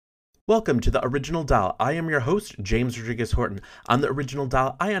Welcome to The Original Doll. I am your host, James Rodriguez Horton. On The Original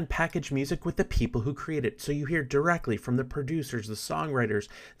Doll, I unpackage music with the people who create it, so you hear directly from the producers, the songwriters,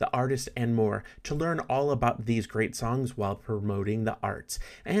 the artists, and more, to learn all about these great songs while promoting the arts.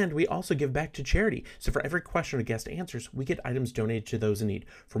 And we also give back to charity, so for every question a guest answers, we get items donated to those in need.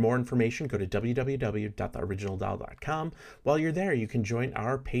 For more information, go to www.theoriginaldoll.com. While you're there, you can join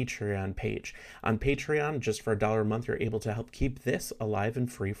our Patreon page. On Patreon, just for $1 a month, you're able to help keep this alive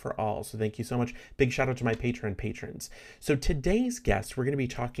and free for all. So thank you so much. Big shout out to my Patreon patrons. So today's guest, we're going to be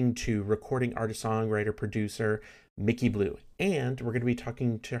talking to recording artist, songwriter, producer, Micky Blue. And we're going to be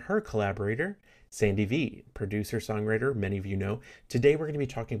talking to her collaborator, Sandy V, producer, songwriter, many of you know. Today we're going to be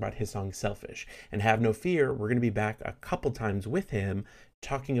talking about his song Selfish. And have no fear, we're going to be back a couple times with him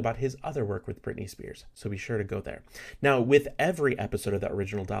talking about his other work with Britney Spears, so be sure to go there. Now, with every episode of The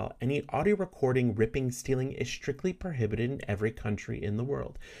Original Doll, any audio recording, ripping, stealing is strictly prohibited in every country in the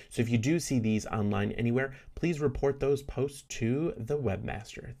world. So if you do see these online anywhere, please report those posts to the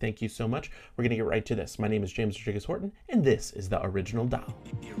webmaster. Thank you so much. We're going to get right to this. My name is James Rodriguez Horton, and this is The Original Doll.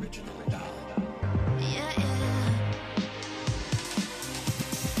 The Original Doll. Yeah.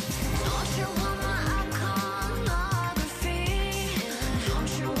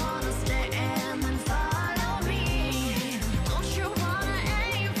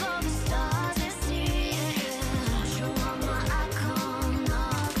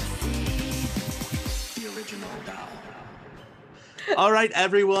 All right,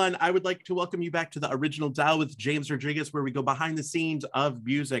 everyone. I would like to welcome you back to The Original Doll with James Rodriguez, where we go behind the scenes of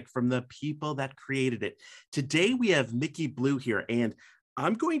music from the people that created it. Today, we have Micky Blue here, and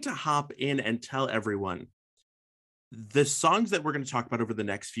I'm going to hop in and tell everyone the songs that we're going to talk about over the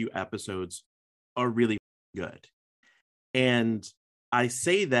next few episodes are really good. And I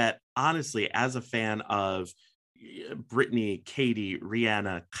say that honestly, as a fan of Britney, Katy,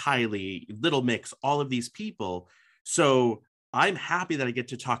 Rihanna, Kylie, Little Mix, all of these people. So I'm happy that I get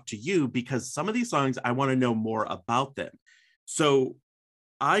to talk to you because some of these songs, I want to know more about them. So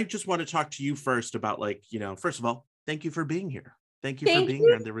I just want to talk to you first about first of all, thank you for being here. Thank you for being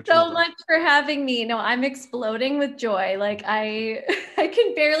here on The Original so much for having me. No, I'm exploding with joy. Like I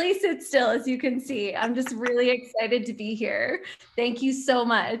can barely sit still, as you can see. I'm just really excited to be here. Thank you so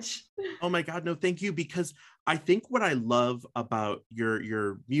much. Oh my God, no, thank you. Because I think what I love about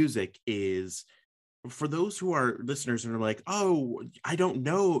your music is, for those who are listeners and are like, oh, I don't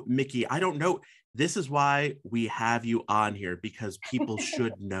know, Micky, I don't know. This is why we have you on here, because people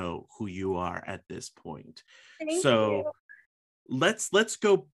should know who you are at this point. Thank you. let's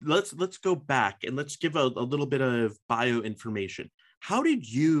go back and let's give a little bit of bio information. How did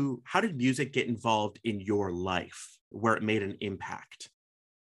music get involved in your life where it made an impact?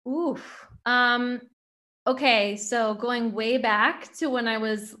 Oof. Okay, so going way back to when I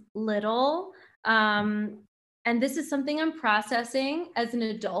was little, and this is something I'm processing as an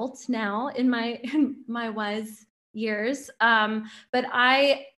adult now in my wise years. But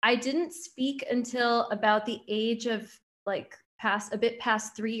I didn't speak until about the age of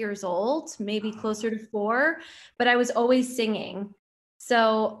past 3 years old, maybe closer to 4, but I was always singing.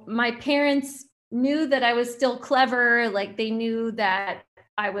 So my parents knew that I was still clever, like they knew that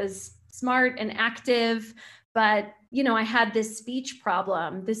I was smart and active, but I had this speech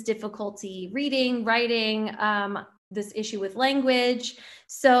problem, this difficulty reading, writing, this issue with language.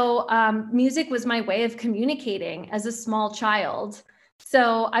 So music was my way of communicating as a small child.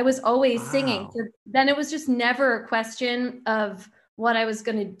 So I was always singing. So then it was just never a question of what I was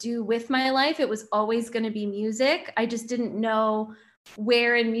going to do with my life. It was always going to be music. I just didn't know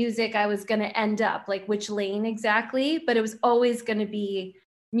where in music I was going to end up, like which lane exactly, but it was always going to be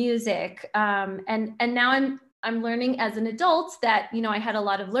music. And now I'm learning as an adult that, I had a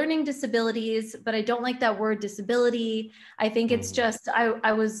lot of learning disabilities, but I don't like that word disability. I think it's just,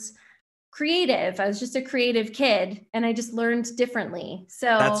 I was creative. I was just a creative kid and I just learned differently. So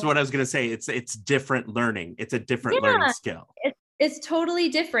that's what I was going to say. It's different learning. It's a different learning skill. It's totally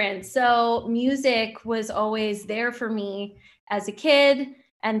different. So music was always there for me as a kid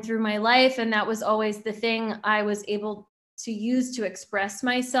and through my life. And that was always the thing I was able to use to express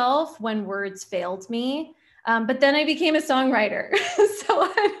myself when words failed me. But then I became a songwriter. So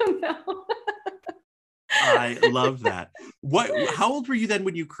I don't know. I love that. How old were you then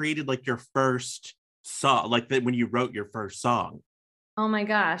when you created your first song, when you wrote your first song? Oh my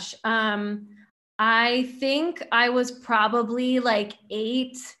gosh. I think I was probably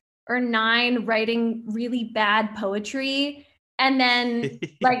 8 or 9 writing really bad poetry. And then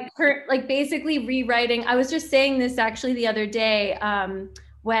basically rewriting. I was just saying this actually the other day,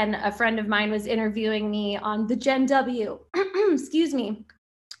 when a friend of mine was interviewing me on the Gen W, excuse me.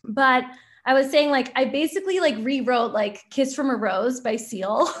 But I was saying, like, I basically like rewrote like Kiss from a Rose by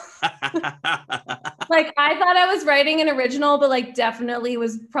Seal. Like, I thought I was writing an original, but like definitely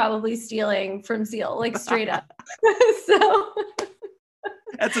was probably stealing from Seal, like straight up. So,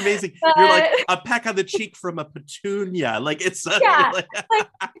 That's amazing. You're like but a peck on the cheek from a petunia. Like it's yeah, like like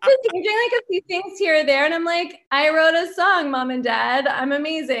just changing like a few things here or there. And I'm like, I wrote a song, Mom and Dad. I'm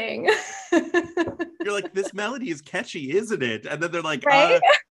amazing. you're like, this melody is catchy, isn't it? And then they're like, Right?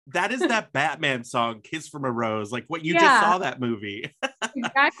 that is that Batman song, Kiss from a Rose. Like what you just Yeah, saw that movie.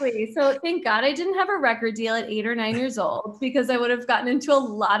 exactly. So thank God I didn't have a record deal at 8 or 9 years old, because I would have gotten into a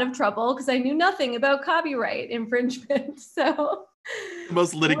lot of trouble because I knew nothing about copyright infringement. So The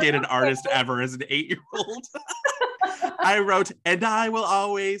most litigated artist ever as an 8-year-old. I wrote, and I will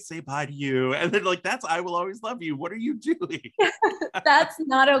always say bye to you. And then like, that's I will always love you. What are you doing? that's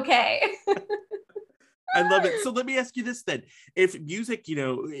not okay. I love it. So let me ask you this then. If music,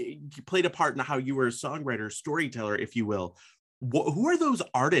 played a part in how you were a songwriter, storyteller, if you will, who are those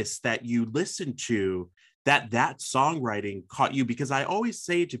artists that you listen to that songwriting caught you? Because I always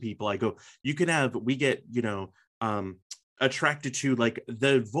say to people, I go, we get, attracted to like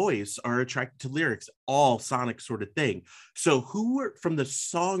the voice, are attracted to lyrics, all sonic sort of thing. So who are, from the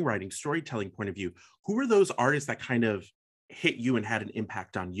songwriting, storytelling point of view, who are those artists that kind of hit you and had an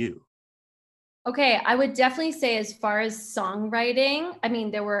impact on you? Okay, I would definitely say, as far as songwriting, I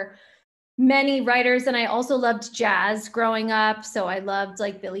mean, there were many writers, and I also loved jazz growing up. So I loved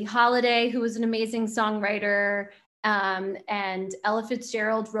like Billie Holiday, who was an amazing songwriter. And Ella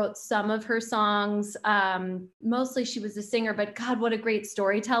Fitzgerald wrote some of her songs. Mostly she was a singer, but God, what a great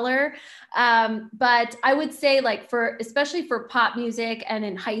storyteller. But I would say, like, especially for pop music, and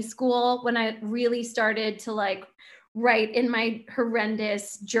in high school, when I really started to like write in my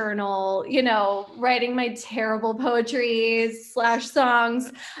horrendous journal, writing my terrible poetry slash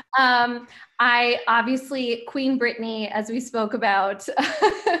songs. I obviously, Queen Britney, as we spoke about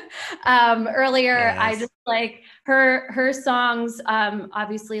earlier, I Yes. just like her songs,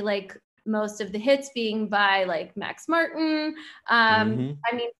 obviously, like most of the hits being by like Max Martin. Mm-hmm.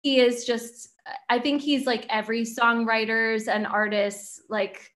 I mean, he is just, I think he's like every songwriter's and artist's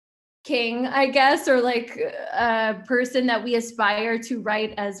like king, I guess, or like a person that we aspire to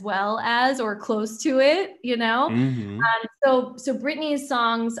write as well as, or close to it. Mm-hmm. So Britney's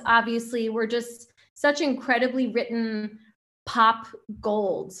songs obviously were just such incredibly written pop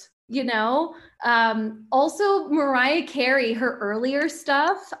gold. Also Mariah Carey, her earlier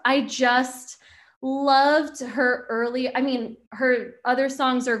stuff, I just loved her early. I mean, her other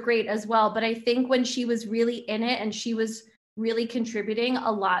songs are great as well, but I think when she was really in it and she was really contributing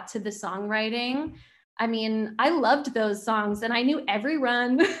a lot to the songwriting, I mean, I loved those songs, and I knew every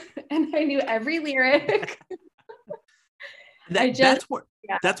run and I knew every lyric. I that just, that's what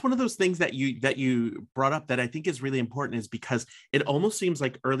yeah, that's one of those things that you brought up that I think is really important, is because it almost seems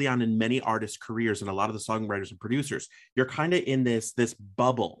like early on in many artists' careers and a lot of the songwriters and producers, you're kind of in this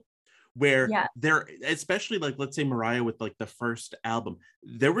bubble where yeah, they're, especially like, let's say Mariah with like the first album,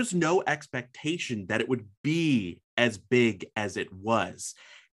 there was no expectation that it would be as big as it was.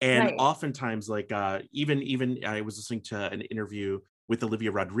 And right. oftentimes, like even I was listening to an interview with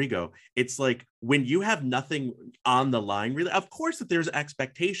Olivia Rodrigo. It's like when you have nothing on the line, really, of course that there's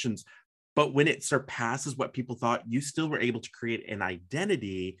expectations, but when it surpasses what people thought, you still were able to create an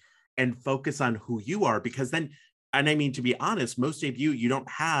identity and focus on who you are. Because then, and I mean, to be honest, most of you don't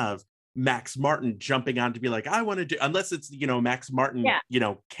have Max Martin jumping on to be like, I want to do, unless it's, Max Martin,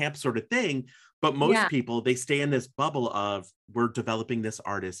 Yeah, camp sort of thing. But most yeah. people, they stay in this bubble of, we're developing this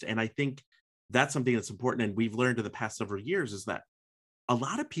artist. And I think that's something that's important. And we've learned in the past several years is that a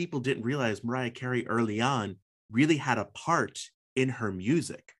lot of people didn't realize Mariah Carey early on really had a part in her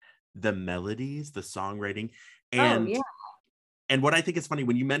music, the melodies, the songwriting, Oh, and yeah. and what I think is funny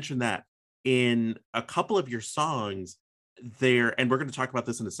when you mentioned that in a couple of your songs there, and we're going to talk about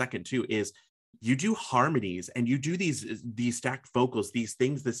this in a second too, is you do harmonies and you do these stacked vocals, these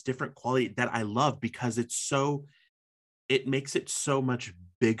things, this different quality that I love, because it makes it so much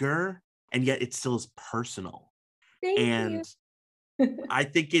bigger, and yet it still is personal. Thank you. And I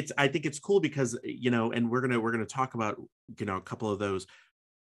think it's cool because, and we're gonna talk about, a couple of those.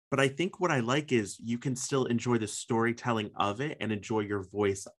 But I think what I like is you can still enjoy the storytelling of it and enjoy your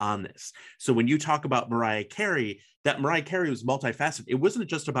voice on this. So when you talk about Mariah Carey, that Mariah Carey was multifaceted. It wasn't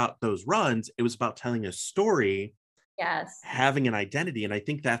just about those runs, it was about telling a story, Yes. having an identity. And I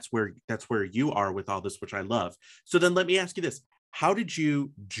think that's where you are with all this, which I love. So then let me ask you this. How did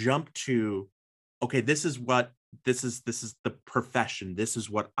you jump to, okay, this is the profession. This is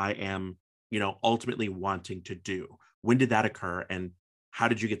what I am, ultimately wanting to do. When did that occur? And how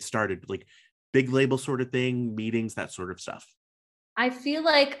did you get started? Like big label sort of thing, meetings, that sort of stuff. I feel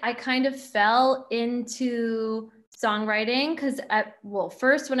like I kind of fell into songwriting because well,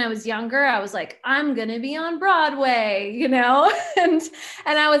 first when I was younger, I was like, I'm gonna be on Broadway, and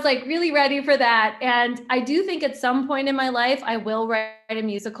I was like really ready for that. And I do think at some point in my life I will write a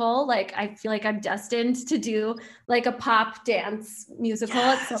musical. Like I feel like I'm destined to do like a pop dance musical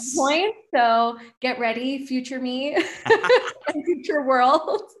at some Yes. point. So get ready, future me and future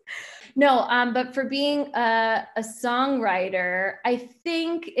world. No, but for being a songwriter, I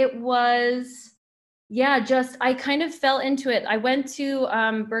think it was, yeah, just I kind of fell into it. I went to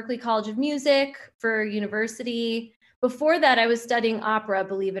Berklee College of Music for university. Before that, I was studying opera,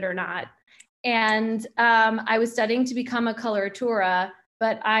 believe it or not. And I was studying to become a coloratura,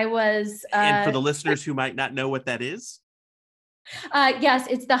 but I was And for the listeners who might not know what that is. yes,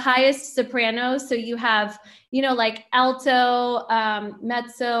 it's the highest soprano. So you have, like alto,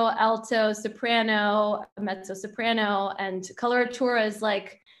 mezzo, alto, soprano, mezzo, soprano, and coloratura is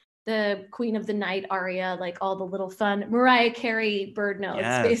like the Queen of the Night aria, like all the little fun Mariah Carey bird notes,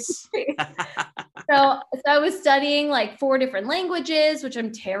 Yes. basically. So I was studying like 4 different languages, which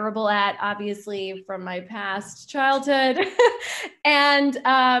I'm terrible at, obviously, from my past childhood. And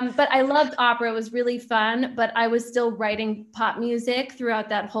but I loved opera. It was really fun, but I was still writing pop music throughout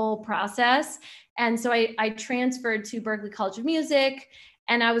that whole process. And so I transferred to Berklee College of Music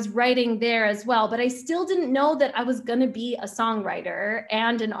and I was writing there as well, but I still didn't know that I was going to be a songwriter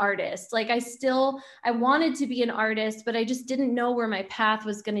and an artist. Like I wanted to be an artist, but I just didn't know where my path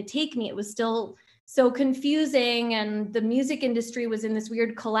was going to take me. It was still so confusing, and the music industry was in this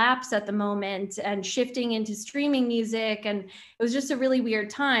weird collapse at the moment and shifting into streaming music, and it was just a really weird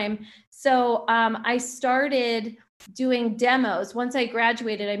time. So I started doing demos. Once I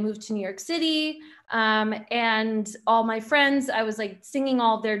graduated, I moved to New York City, and all my friends, I was like singing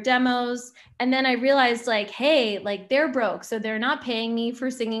all their demos. And then I realized like, hey, like they're broke, so they're not paying me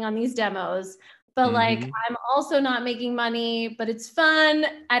for singing on these demos. But like, I'm also not making money, but it's fun.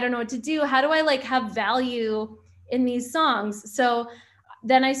 I don't know what to do. How do I like have value in these songs? So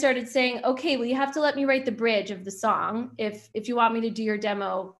then I started saying, okay, well, you have to let me write the bridge of the song if you want me to do your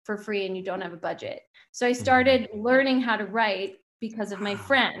demo for free and you don't have a budget. So I started learning how to write because of my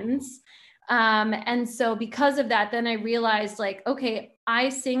friends. And so because of that, then I realized like, okay, I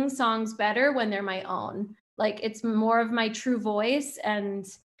sing songs better when they're my own. Like it's more of my true voice and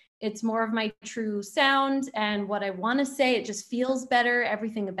it's more of my true sound and what I want to say. It just feels better,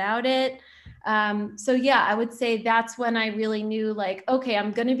 everything about it. So yeah, I would say that's when I really knew like, okay,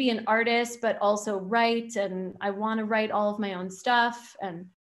 I'm going to be an artist, but also write, and I want to write all of my own stuff. And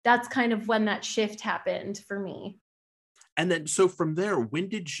that's kind of when that shift happened for me. And then, so from there, when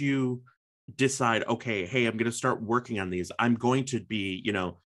did you decide, okay, hey, I'm going to start working on these? I'm going to be,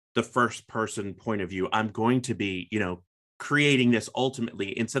 the first person point of view. I'm going to be, creating this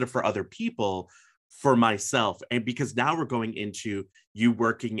ultimately instead of for other people, for myself. And because now we're going into you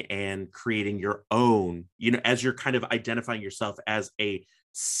working and creating your own, as you're kind of identifying yourself as a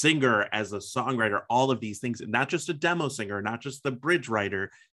singer, as a songwriter, all of these things, and not just a demo singer, not just the bridge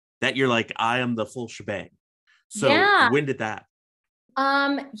writer, that you're like, I am the full shebang. So Yeah. when did that?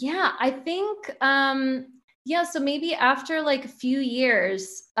 Yeah, I think yeah, so maybe after like a few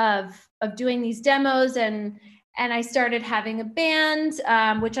years of doing these demos, and I started having a band,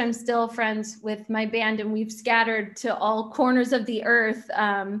 which I'm still friends with my band, and we've scattered to all corners of the earth,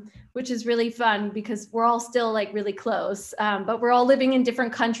 which is really fun because we're all still like really close, but we're all living in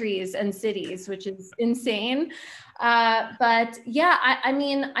different countries and cities, which is insane. But yeah, I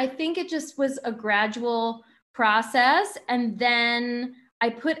mean, I think it just was a gradual process. And then I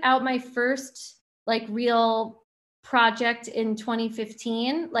put out my first like real project in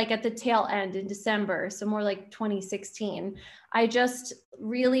 2015, like at the tail end in December. So more like 2016. I just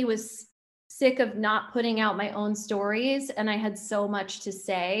really was sick of not putting out my own stories, and I had so much to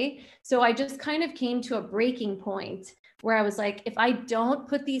say. So I just kind of came to a breaking point where I was like, if I don't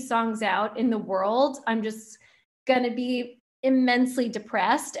put these songs out in the world, I'm just going to be immensely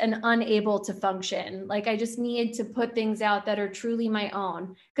depressed and unable to function. Like I just needed to put things out that are truly my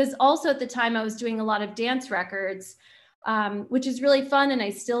own. Because also at the time I was doing a lot of dance records, which is really fun. And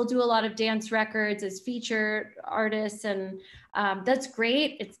I still do a lot of dance records as featured artists. And that's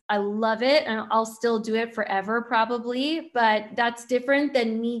great. I love it. And I'll still do it forever probably. But that's different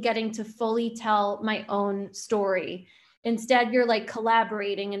than me getting to fully tell my own story. Instead, you're like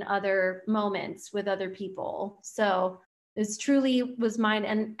collaborating in other moments with other people. So this truly was mine.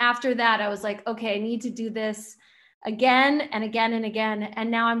 And after that, I was like, okay, I need to do this again and again and again.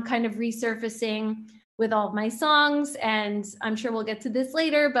 And now I'm kind of resurfacing with all of my songs. And I'm sure we'll get to this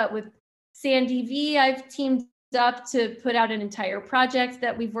later, but with Sandy V, I've teamed up to put out an entire project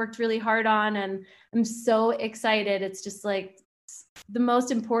that we've worked really hard on. And I'm so excited. It's just like the most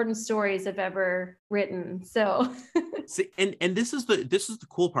important stories I've ever written. So See, and this is the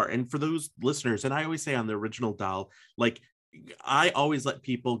cool part. And for those listeners, and I always say on the original doll, like I always let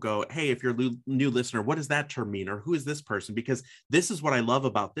people go, hey, if you're a new listener, what does that term mean? Or who is this person? Because this is what I love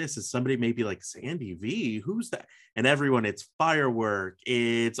about this is somebody may be like, Sandy V, who's that? And everyone, it's Firework,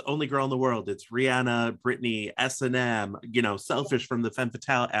 it's Only Girl in the World, it's Rihanna, Britney, S&M, Selfish from the Femme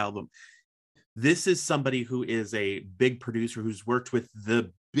Fatale album. This is somebody who is a big producer who's worked with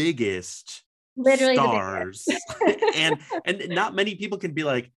the biggest literally stars. and not many people can be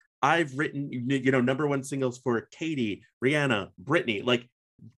like, I've written, number one singles for Katy, Rihanna, Britney. Like,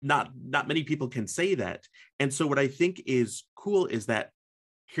 not many people can say that. And so what I think is cool is that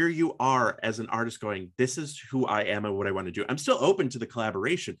here you are as an artist going, this is who I am and what I want to do. I'm still open to the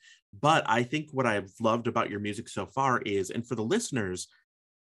collaboration, but I think what I've loved about your music so far is, and for the listeners,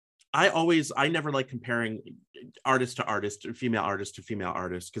 I never like comparing artist to artist, female artist to female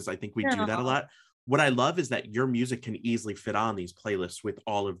artist, because I think we do that a lot. What I love is that your music can easily fit on these playlists with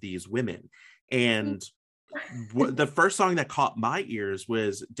all of these women. And the first song that caught my ears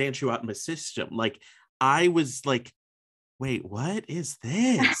was Dance You Out My System. Like, I was like, wait, what is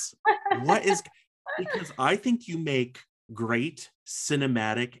this? Because I think you make great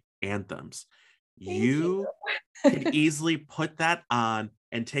cinematic anthems. You could easily put that on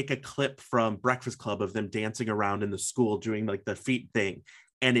and take a clip from Breakfast Club of them dancing around in the school doing like the feet thing,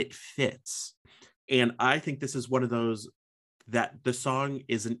 and it fits. And I think this is one of those that the song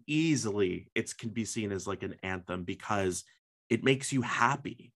isn't easily, it can be seen as like an anthem because it makes you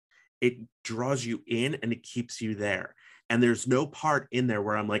happy. It draws you in and it keeps you there. And there's no part in there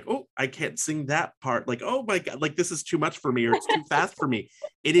where I'm like, oh, I can't sing that part. Like, oh my God, like this is too much for me or it's too fast for me.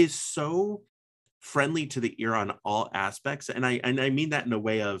 It is so friendly to the ear on all aspects. And I mean that in a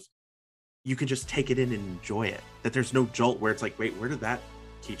way of you can just take it in and enjoy it. That there's no jolt where it's like, wait, where did that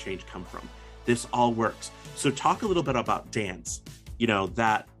key change come from? This all works. So talk a little bit about Dance,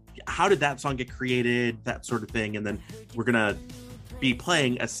 that how did that song get created, that sort of thing. And then we're going to be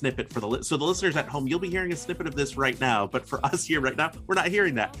playing a snippet for the listeners at home. You'll be hearing a snippet of this right now, but for us here right now, we're not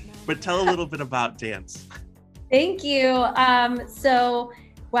hearing that. But tell a little bit about Dance. Thank you.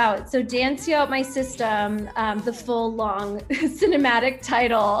 Wow. So Dance You Out My System, the full long cinematic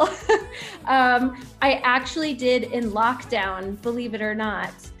title, I actually did in lockdown, believe it or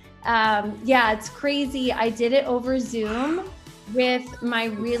not. Yeah, it's crazy. I did it over Zoom with my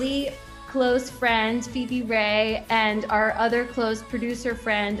really close friend, Phoebe Ray, and our other close producer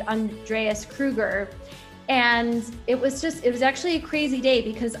friend, Andreas Kruger. And it was actually a crazy day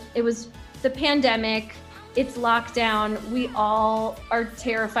because it was the pandemic. It's lockdown. We all are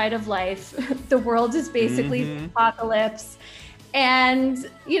terrified of life. The world is basically apocalypse. And,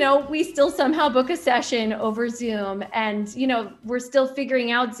 we still somehow book a session over Zoom. And, we're still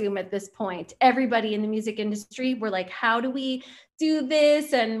figuring out Zoom at this point. Everybody in the music industry, we're like, how do we do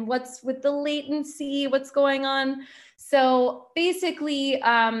this? And what's with the latency? What's going on? So basically,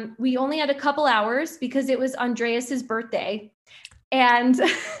 we only had a couple hours because it was Andreas's birthday. And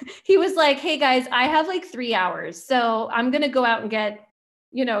he was like, hey guys, I have like 3 hours. So I'm going to go out and get,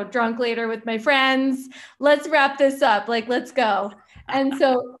 drunk later with my friends. Let's wrap this up. Like, let's go. And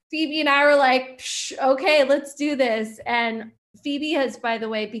so Phoebe and I were like, okay, let's do this. And Phoebe has, by the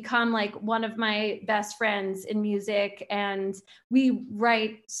way, become like one of my best friends in music. And we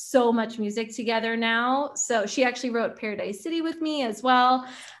write so much music together now. So she actually wrote Paradise City with me as well.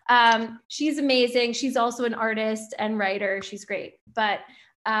 She's amazing. She's also an artist and writer. She's great. But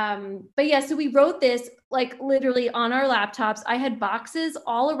yeah, so we wrote this like literally on our laptops. I had boxes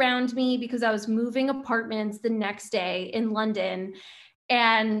all around me because I was moving apartments the next day in London.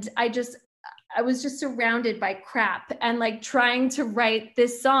 And I was just surrounded by crap and like trying to write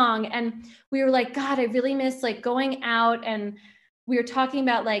this song. And we were like, God, I really miss like going out. And we were talking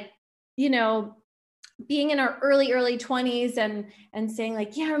about like, being in our early 20s and saying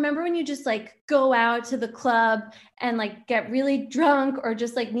like, yeah, remember when you just like go out to the club and like get really drunk or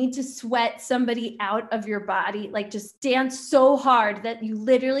just like need to sweat somebody out of your body, like just dance so hard that you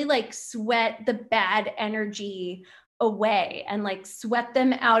literally like sweat the bad energy away and like sweat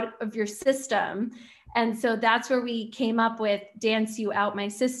them out of your system. And so that's where we came up with Dance You Out My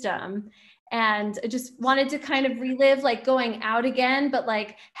System. And I just wanted to kind of relive like going out again, but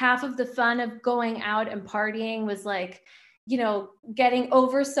like half of the fun of going out and partying was like, getting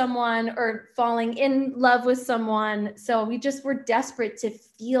over someone or falling in love with someone. So we just were desperate to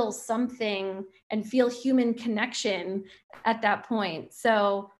feel something and feel human connection at that point.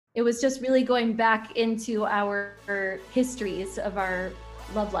 So it was just really going back into our histories of our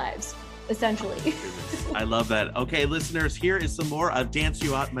love lives, essentially. I love that. Okay, listeners, here is some more of Dance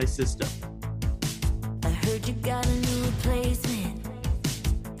You Out My System. I heard you got a new replacement,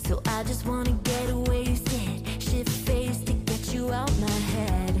 so I just want to get wasted, shift face to get you out my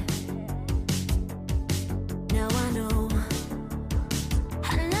head. Now I know,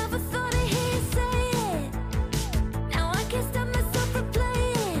 I never thought I'd hear you say it. Now I can't stop myself from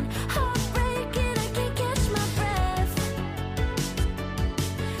playing, heartbreaking, I can't catch my breath.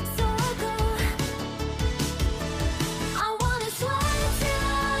 So I go, I wanna swear till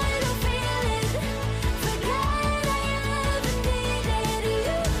I don't feel it, forget I ever needed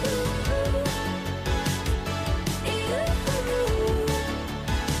you.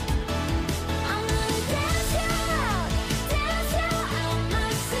 I'm gonna dance you out my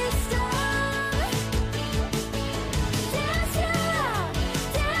system. Dance you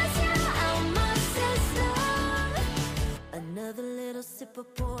out my system. Another little sip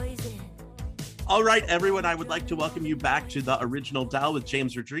of poison. All right, everyone, I would like to welcome you back to The Original Dial with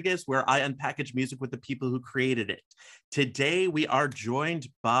James Rodriguez, where I unpackage music with the people who created it. Today, we are joined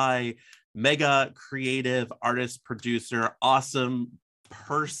by mega creative artist, producer, awesome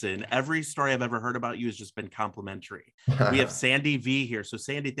person. Every story I've ever heard about you has just been complimentary. We have Sandy V here. So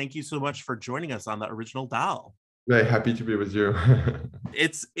Sandy, thank you so much for joining us on The Original Dial. Very happy to be with you.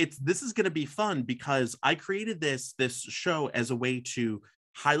 This is going to be fun because I created this show as a way to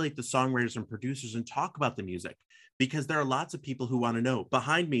highlight the songwriters and producers and talk about the music, because there are lots of people who want to know.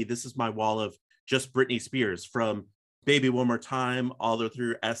 Behind me, this is my wall of just Britney Spears, from Baby One More Time all the way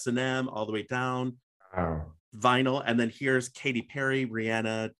through S&M, all the way down. Wow. Vinyl. And then here's Katy Perry,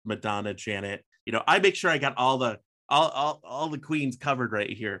 Rihanna, Madonna, Janet. I make sure I got all the queens covered right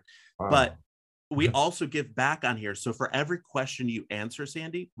here. Wow. But we also give back on here. So for every question you answer,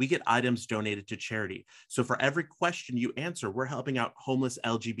 Sandy, we get items donated to charity. So for every question you answer, we're helping out homeless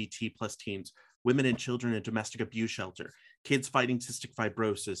LGBT plus teens, women and children in domestic abuse shelter, kids fighting cystic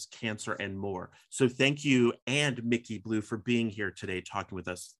fibrosis, cancer, and more. So thank you and Micky Blue for being here today talking with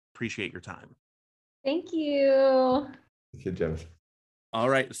us. Appreciate your time. Thank you. Thank you, James. All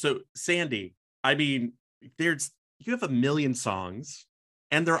right. So Sandy, I mean, you have a million songs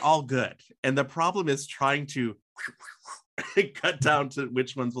and they're all good. And the problem is trying to cut down to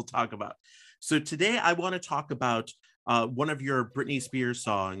which ones we'll talk about. So today I want to talk about one of your Britney Spears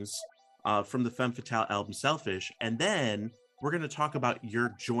songs from the Femme Fatale album, Selfish. And then we're going to talk about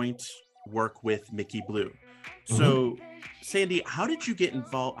your joint work with Micky Blue. So Sandy, how did you get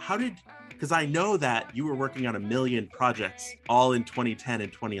involved? Because I know that you were working on a million projects all in 2010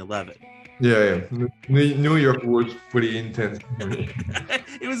 and 2011. Yeah. New York was pretty intense.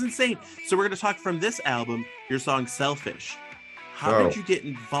 It was insane. So we're going to talk from this album, your song Selfish. How did you get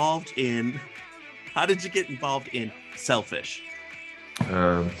involved in Selfish?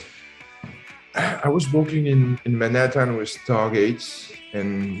 I was working in Manhattan with Stargate,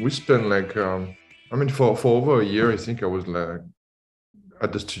 and we spent for over a year, I think I was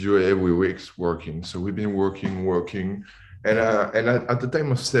at the studio every week working. So we've been working. And at the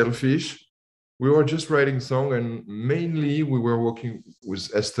time of Selfish, we were just writing songs, and mainly we were working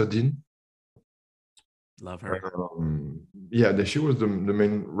with Esther Dean. Love her. She was the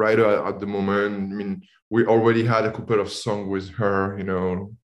main writer at the moment. I mean, we already had a couple of songs with her,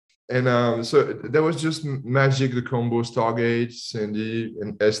 And so there was just magic, the combo, Stargate, Sandy,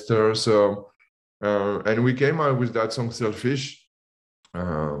 and Esther. So, and we came out with that song, Selfish.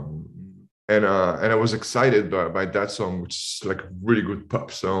 And I was excited by that song, which is like a really good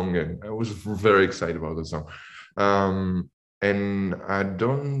pop song, and I was very excited about the song. And I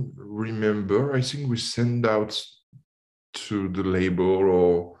don't remember. I think we sent out to the label,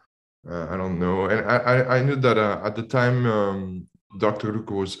 or I don't know. And I knew that at the time, Dr.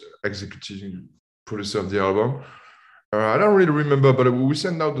 Luke was executive producer of the album. I don't really remember, but we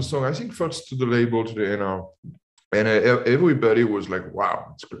sent out the song, I think, first to the label, to the NR. And everybody was like,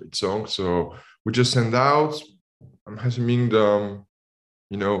 wow, it's a great song. So we just sent out. I'm assuming the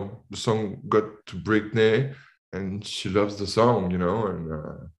song got to Britney, and she loves the song,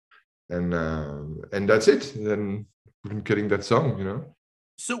 and that's it. And then we've been getting that song,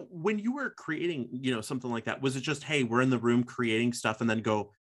 So when you were creating, something like that, was it just, hey, we're in the room creating stuff and then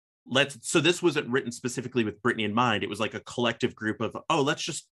go, so this wasn't written specifically with Britney in mind. It was like a collective group of, let's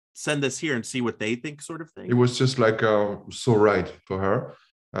just send this here and see what they think, sort of thing. It was just like so right for her.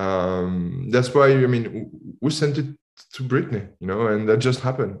 That's why, we sent it to Britney, and that just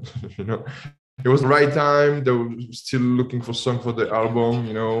happened. It was the right time. They were still looking for song for the album.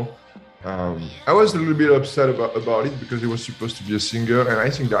 I was a little bit upset about it because it was supposed to be a single, and I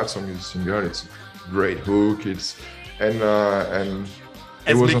think that song is a single. It's a great hook. And As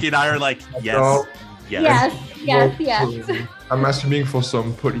it was Micky and I are like, yes, Oh, yes. Yes. I'm assuming for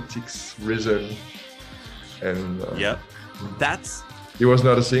some politics reason, and Yep. That's it was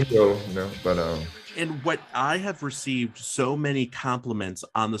not a single, but and what I have received so many compliments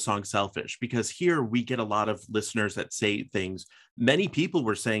on the song Selfish, because here we get a lot of listeners that say things. Many people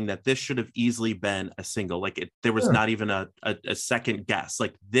were saying that this should have easily been a single. Like there was not even a second guess.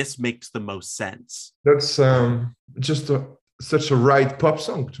 Like this makes the most sense. that's just such a right pop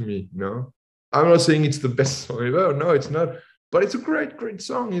song to me. I'm not saying it's the best song ever. No, it's not. But it's a great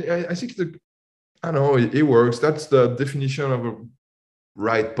song. I think I don't know, it works. That's the definition of a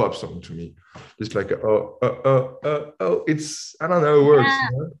right pop song to me. It's like it's, I don't know, it works. Yeah.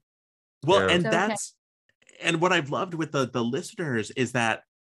 Well, Yeah. and It's okay. that's and what I've loved with the listeners is that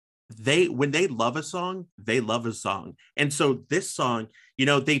when they love a song, they love a song. And so this song,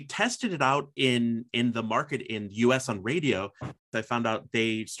 they tested it out in the market in the US on radio. I found out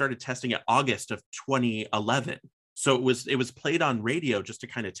they started testing it August of 2011. So it was played on radio just to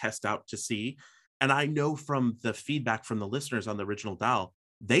kind of test out to see. And I know from the feedback from the listeners on the original Doll,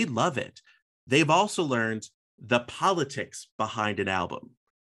 they love it. They've also learned the politics behind an album.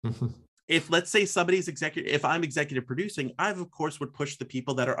 If let's say if I'm executive producing, I of course would push the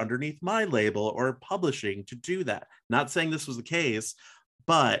people that are underneath my label or publishing to do that. Not saying this was the case,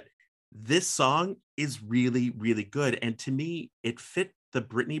 but this song is really, really good. And to me, it fit the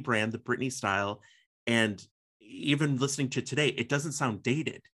Britney brand, the Britney style. And even listening to today, it doesn't sound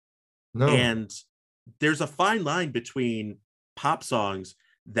dated. No. And there's a fine line between pop songs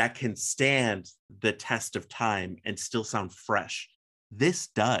that can stand the test of time and still sound fresh. This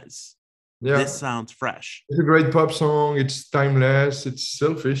does. Yeah. This sounds fresh. It's a great pop song. It's timeless. It's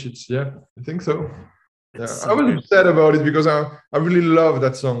selfish. I think so. Yeah. It's so I was good. upset about it because I really love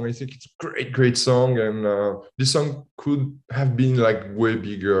that song. I think it's a great song. And this song could have been like way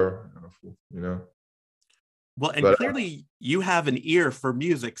bigger, Well, and But, clearly you have an ear for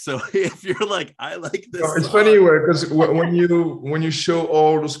music. So if you're like, I like this it's song. funny because when you show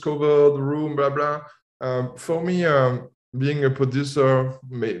all those cover, the room, blah, blah, for me, being a producer,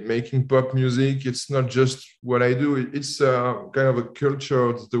 making pop music, it's not just what I do. It's kind of a culture.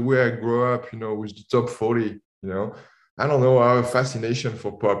 It's the way I grew up, with the top 40, I don't know, I have a fascination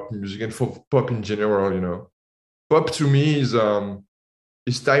for pop music and for pop in general, Pop to me is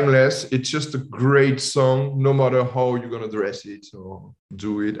timeless. It's just a great song, no matter how you're going to dress it or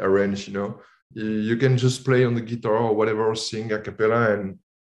do it, arrange, You can just play on the guitar or whatever, or sing a cappella, and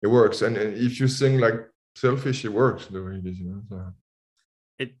it works. And if you sing like Selfish, it works the way it is, So,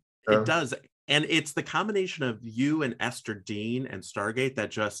 It does. And it's the combination of you and Esther Dean and Stargate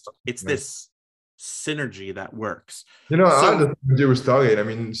that it's this synergy that works. I had the idea with Stargate. I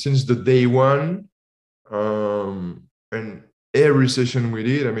mean, since the day one, and every session we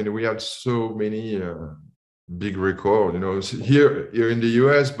did, I mean, we had so many big records, here in the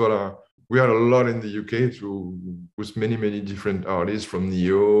US, but we had a lot in the UK with many different artists from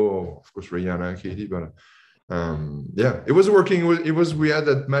Neo, or of course Rihanna, Katie. But it was working. We had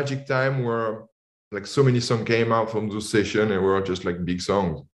that magic time where like so many songs came out from those sessions, and were just like big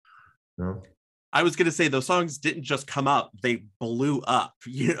songs. I was gonna say those songs didn't just come out; they blew up.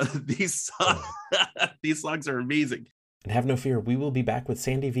 These songs are amazing. And have no fear, we will be back with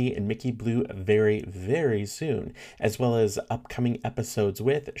Sandy V and Micky Blue very, very soon, as well as upcoming episodes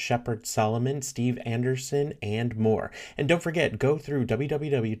with Shepard Solomon, Steve Anderson, and more. And don't forget, go through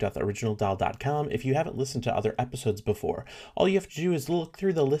www.theoriginaldoll.com if you haven't listened to other episodes before. All you have to do is look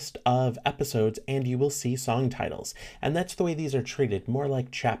through the list of episodes and you will see song titles. And that's the way these are treated, more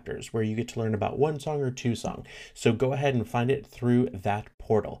like chapters, where you get to learn about one song or two songs. So go ahead and find it through that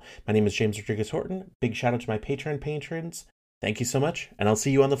portal. My name is James Rodriguez Horton. Big shout out to my Patreon patrons. Thank you so much, and I'll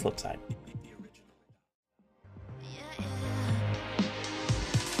see you on the flip side.